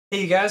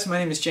Hey you guys, my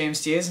name is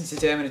James Diaz and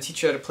today I'm going to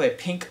teach you how to play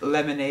Pink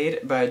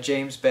Lemonade by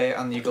James Bay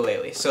on the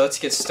ukulele. So let's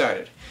get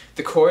started.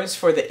 The chords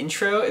for the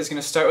intro is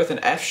going to start with an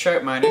F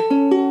sharp minor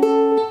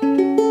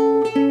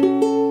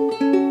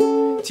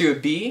to a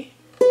B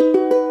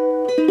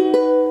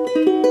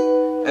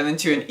and then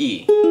to an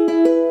E.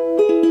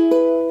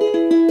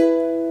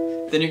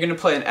 Then you're going to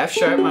play an F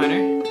sharp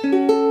minor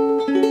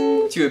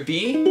to a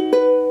B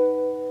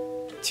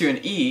to an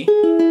E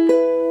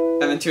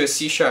and then to a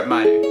C sharp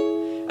minor.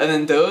 And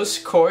then those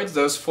chords,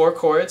 those four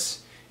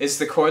chords, is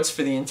the chords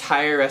for the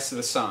entire rest of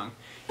the song.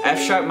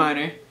 F sharp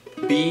minor,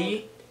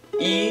 B,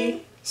 E,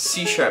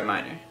 C sharp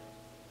minor.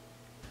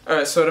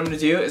 Alright, so what I'm going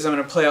to do is I'm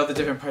going to play all the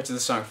different parts of the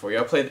song for you.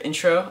 I'll play the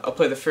intro, I'll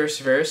play the first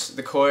verse,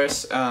 the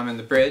chorus, and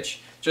the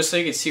bridge, just so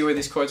you can see where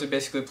these chords are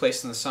basically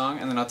placed in the song,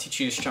 and then I'll teach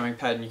you a strumming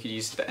pattern you could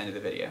use at the end of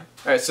the video.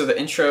 Alright, so the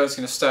intro is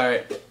going to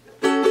start.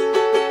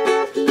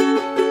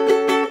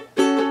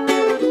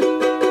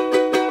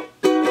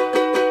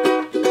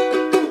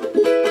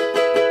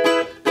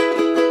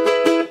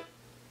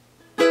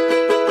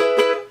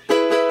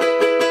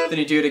 Then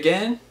you do it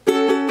again.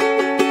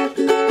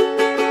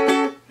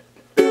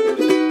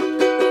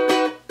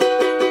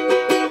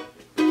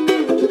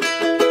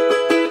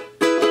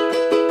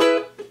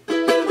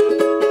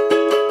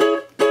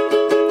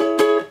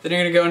 Then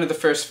you're going to go into the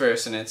first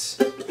verse and it's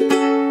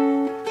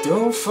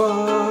don't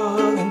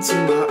fall into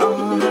my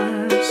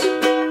arms,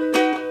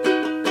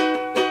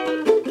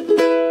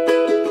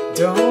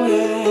 don't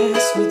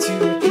ask me to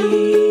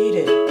repeat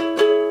it,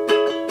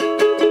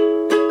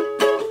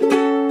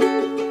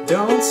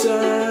 don't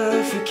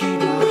suffocate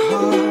my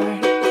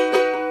heart,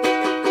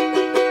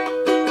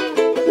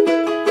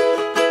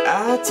 I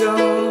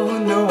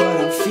don't know what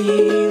I'm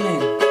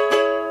feeling.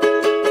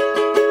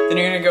 Then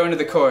you're going to go into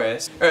the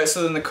chorus. Alright,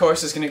 so then the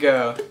chorus is going to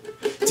go,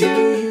 do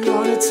you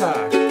want to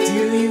talk? Do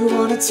you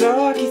want to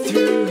talk it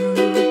through?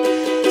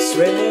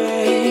 Swear I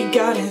ain't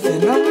got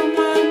anything on my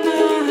mind,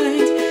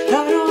 I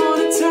don't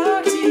want to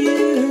talk to you.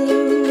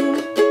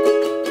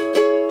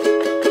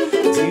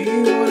 Do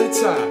you want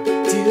to talk?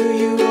 Do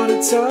you want to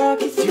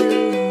talk it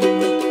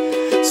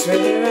through?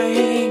 Swear I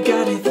ain't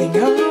got anything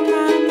on my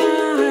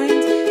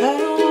mind, I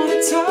don't want to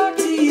talk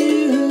to you.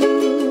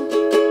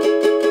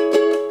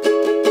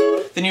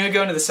 Then you would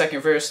go into the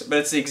second verse, but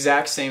it's the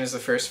exact same as the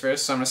first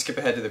verse, so I'm going to skip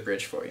ahead to the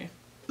bridge for you.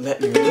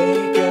 Let me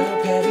wake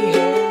up, heavy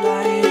head,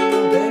 lying in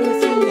my bed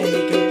with you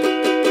naked.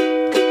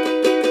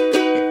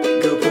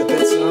 Go put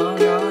that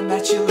song on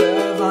that you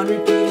love on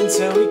repeat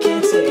until we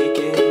can't take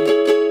it.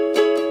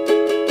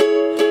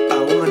 I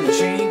wanna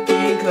drink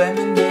pink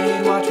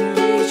lemonade, watch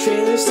movie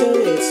trailers till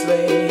it's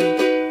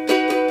late.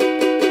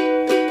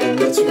 And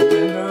let's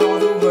remember all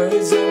the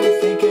words that we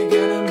think are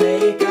gonna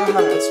make our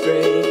hearts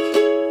break.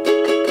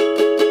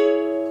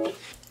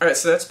 Alright,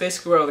 so that's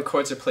basically where all the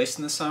chords are placed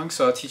in the song,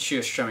 so I'll teach you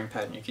a strumming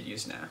pattern you could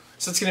use now.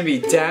 So it's going to be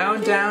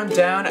down, down,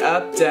 down,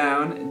 up,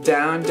 down,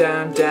 down,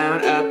 down,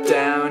 down, up,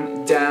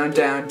 down, down,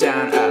 down,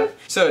 down, up.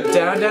 So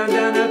down, down,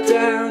 down, up,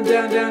 down,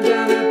 down, down,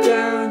 down, up,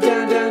 down,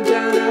 down, down,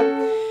 down,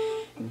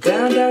 up,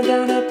 down, down,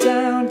 down, up,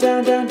 down,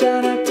 down, down,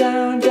 down, up,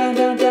 down, down,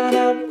 down, down,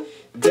 up,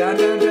 down,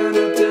 down, down,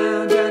 up,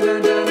 down, down, down,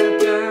 down,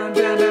 up, down,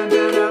 down, down,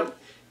 down, up,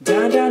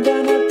 down, down,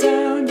 down, up,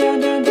 down, down,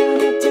 down, down,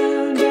 up,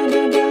 down, down,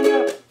 down, down,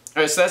 up.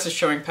 Alright, so that's a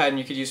strumming pattern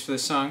you could use for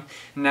this song,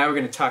 and now we're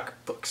going to talk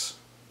books.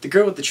 The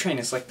Girl with the Train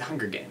is like the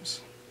Hunger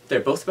Games. They're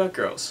both about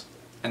girls,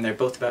 and they're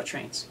both about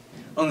trains.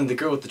 Only the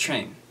girl with the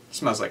train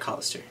smells like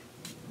Hollister.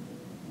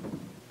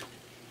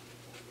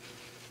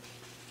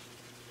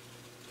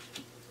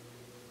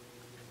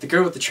 The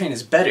Girl with the Train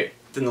is better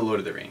than The Lord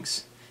of the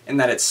Rings, in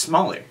that it's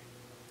smaller,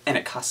 and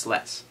it costs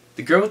less.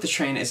 The Girl with the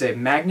Train is a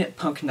magnet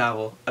punk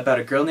novel about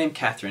a girl named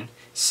Catherine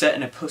set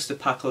in a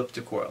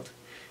post-apocalyptic world,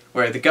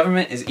 where the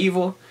government is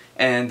evil,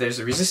 and there's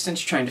a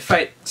resistance trying to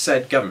fight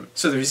said government.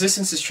 So the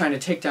resistance is trying to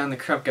take down the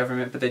corrupt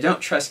government, but they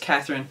don't trust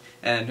Catherine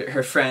and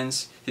her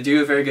friends to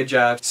do a very good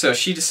job, so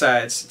she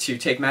decides to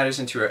take matters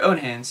into her own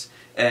hands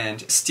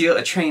and steal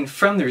a train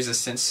from the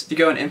resistance to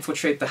go and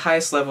infiltrate the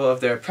highest level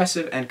of their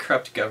oppressive and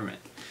corrupt government.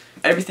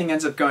 Everything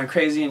ends up going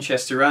crazy and she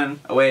has to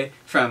run away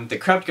from the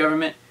corrupt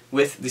government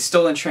with the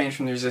stolen train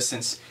from the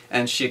resistance,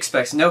 and she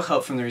expects no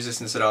help from the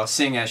resistance at all,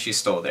 seeing as she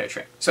stole their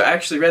train. So I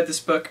actually read this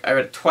book. I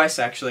read it twice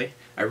actually.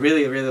 I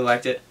really, really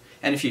liked it.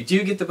 And if you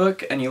do get the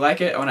book and you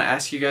like it, I want to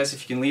ask you guys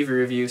if you can leave a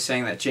review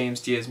saying that James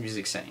Diaz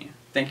Music sent you.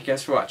 Thank you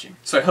guys for watching.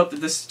 So I hope that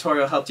this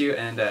tutorial helped you,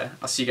 and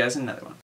I'll see you guys in another one.